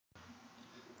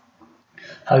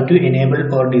How to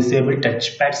enable or disable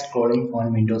touchpad scrolling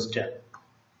on Windows 10.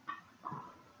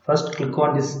 First click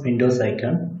on this Windows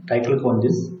icon, right click on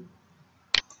this,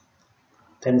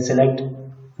 then select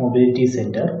Mobility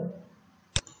Center.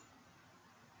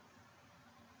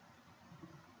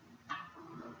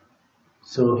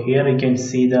 So here you can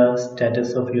see the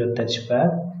status of your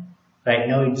touchpad. Right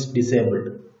now it's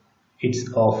disabled,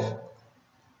 it's off.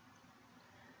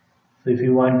 So if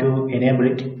you want to enable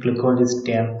it, click on this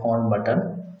turn on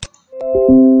button.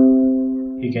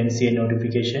 You can see a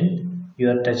notification,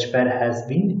 your touchpad has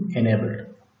been enabled.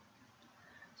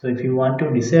 So if you want to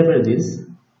disable this,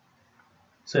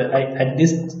 at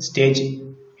this stage,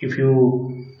 if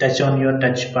you touch on your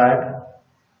touchpad,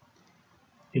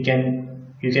 you can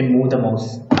move the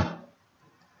mouse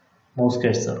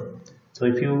cursor. So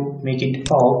if you make it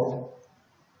off,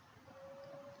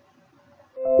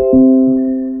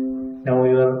 now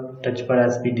your touchpad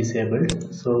has been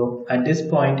disabled. So at this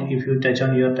point, if you touch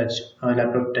on your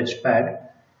laptop touchpad,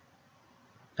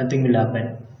 nothing will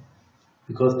happen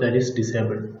because that is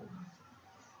disabled.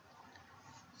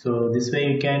 So this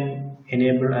way you can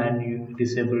enable and you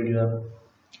disable your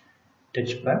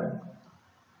touchpad.